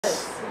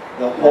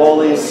The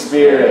Holy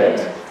Spirit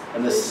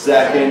and the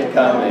second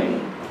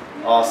coming.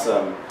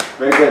 Awesome.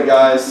 Very good,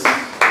 guys.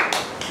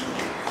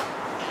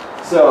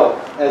 So,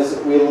 as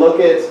we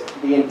look at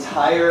the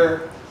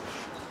entire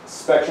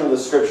spectrum of the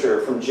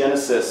Scripture, from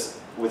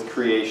Genesis with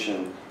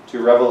creation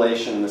to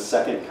Revelation, the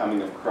second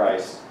coming of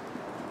Christ,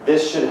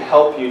 this should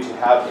help you to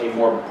have a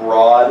more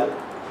broad,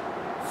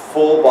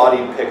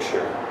 full-bodied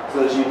picture.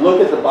 So that as you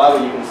look at the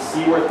Bible, you can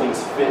see where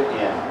things fit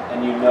in,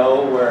 and you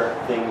know where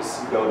things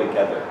go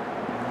together.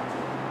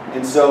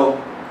 And so,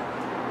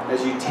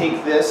 as you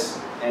take this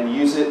and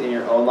use it in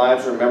your own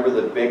lives, remember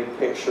the big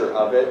picture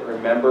of it.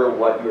 Remember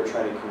what you're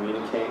trying to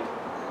communicate.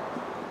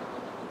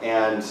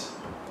 And,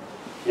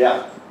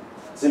 yeah.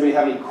 Does anybody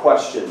have any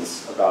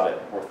questions about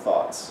it, or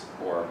thoughts,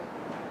 or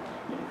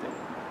anything?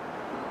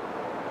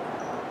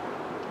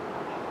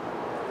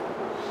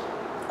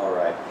 All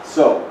right.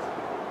 So,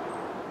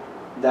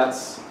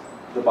 that's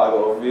the Bible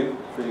overview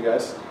for you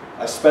guys.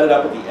 I sped it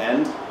up at the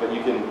end, but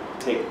you can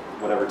take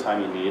whatever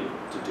time you need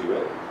to do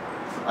it.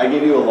 I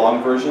gave you a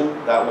long version.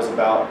 That was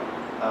about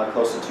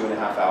close to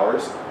 2.5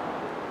 hours.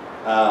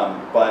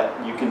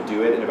 But you can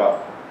do it in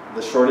about,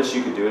 the shortest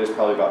you could do it is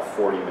probably about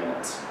 40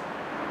 minutes,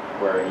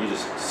 where you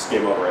just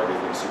skim over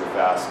everything super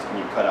fast, and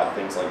you cut out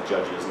things like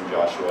Judges and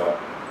Joshua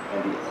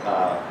and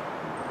the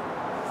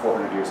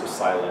 400 years of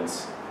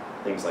silence,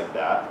 things like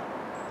that,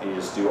 and you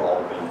just do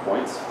all the main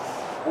points.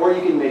 Or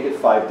you can make it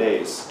 5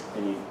 days,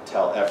 and you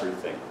tell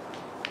everything.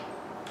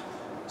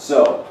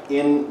 So,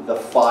 in the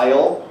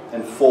file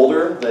and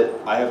folder that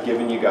I have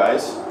given you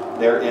guys,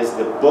 there is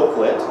the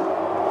booklet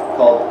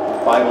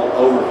called Bible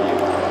Overview.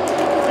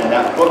 And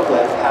that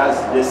booklet has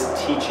this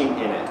teaching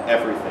in it,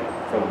 everything,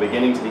 from the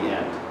beginning to the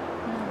end.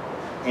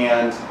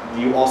 And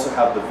you also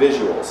have the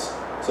visuals.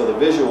 So the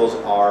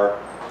visuals are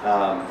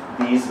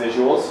these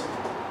visuals,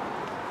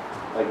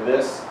 like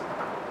this,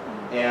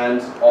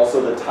 and also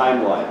the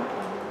timeline.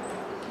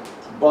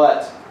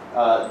 But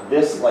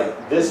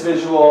this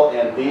visual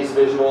and these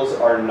visuals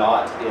are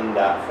not in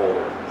that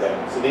folder. Okay?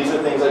 So these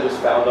are things I just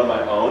found on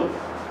my own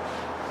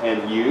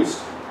and used.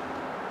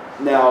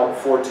 Now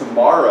for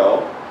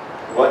tomorrow,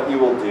 what you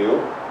will do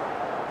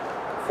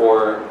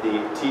for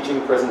the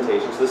teaching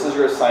presentations, this is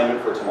your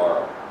assignment for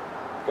tomorrow.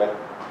 Okay?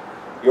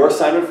 Your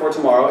assignment for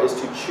tomorrow is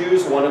to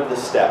choose one of the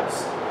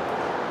steps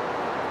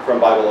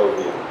from Bible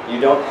Overview. You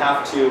don't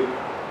have to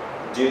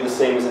do the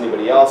same as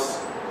anybody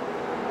else.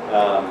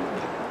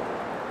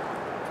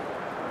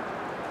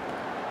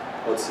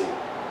 Let's see.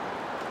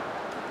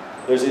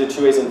 There's either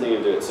 2 ways I'm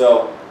thinking to do it.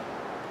 So,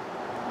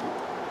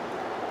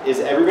 is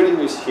everybody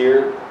who's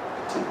here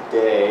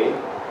today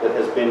that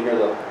has been here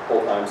the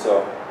whole time?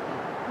 So,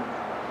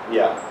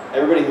 yeah,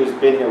 everybody who's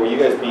been here, will you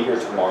guys be here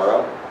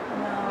tomorrow?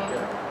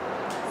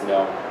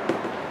 No.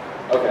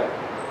 Okay.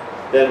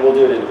 Then we'll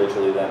do it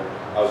individually then.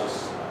 I was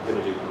just going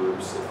to do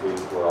groups if we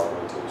were all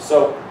going to.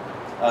 So,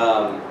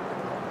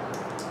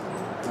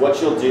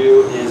 what you'll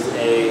do is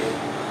a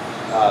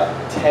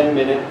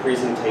 10-minute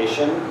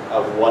presentation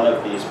of one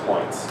of these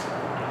points.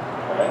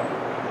 Okay?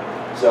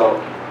 So,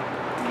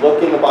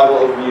 look in the Bible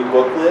Overview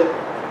booklet,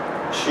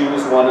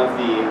 choose one of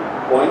the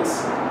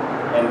points,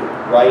 and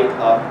write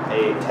up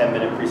a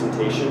 10-minute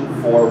presentation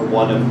for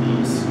one of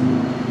these.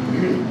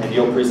 And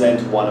you'll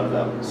present one of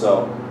them.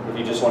 So, if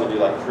you just want to do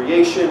like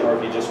creation, or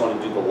if you just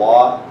want to do the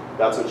law,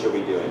 that's what you'll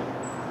be doing.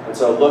 And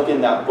so look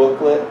in that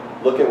booklet,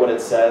 look at what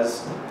it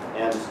says,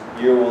 and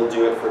you will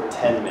do it for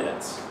 10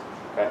 minutes.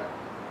 Okay?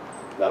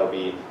 That'll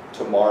be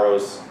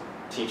tomorrow's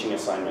teaching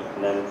assignment,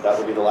 and then that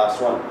will be the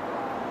last one.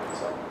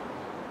 So,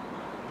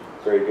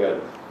 very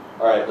good.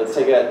 All right, let's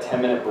take a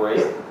 10-minute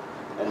break,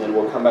 and then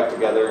we'll come back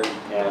together,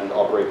 and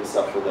I'll break this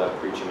up for the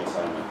preaching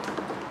assignment.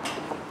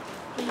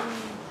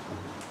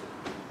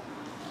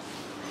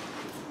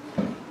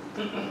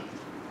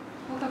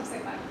 We'll come say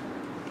bye.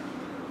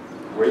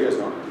 Where are you guys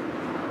going?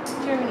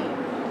 Germany.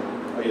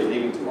 Oh, you're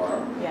leaving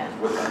tomorrow? Yeah.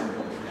 What time?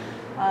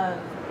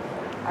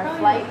 Our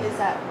flight is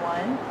at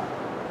 1,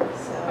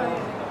 so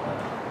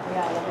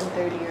yeah,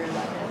 11:30 or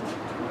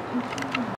 11.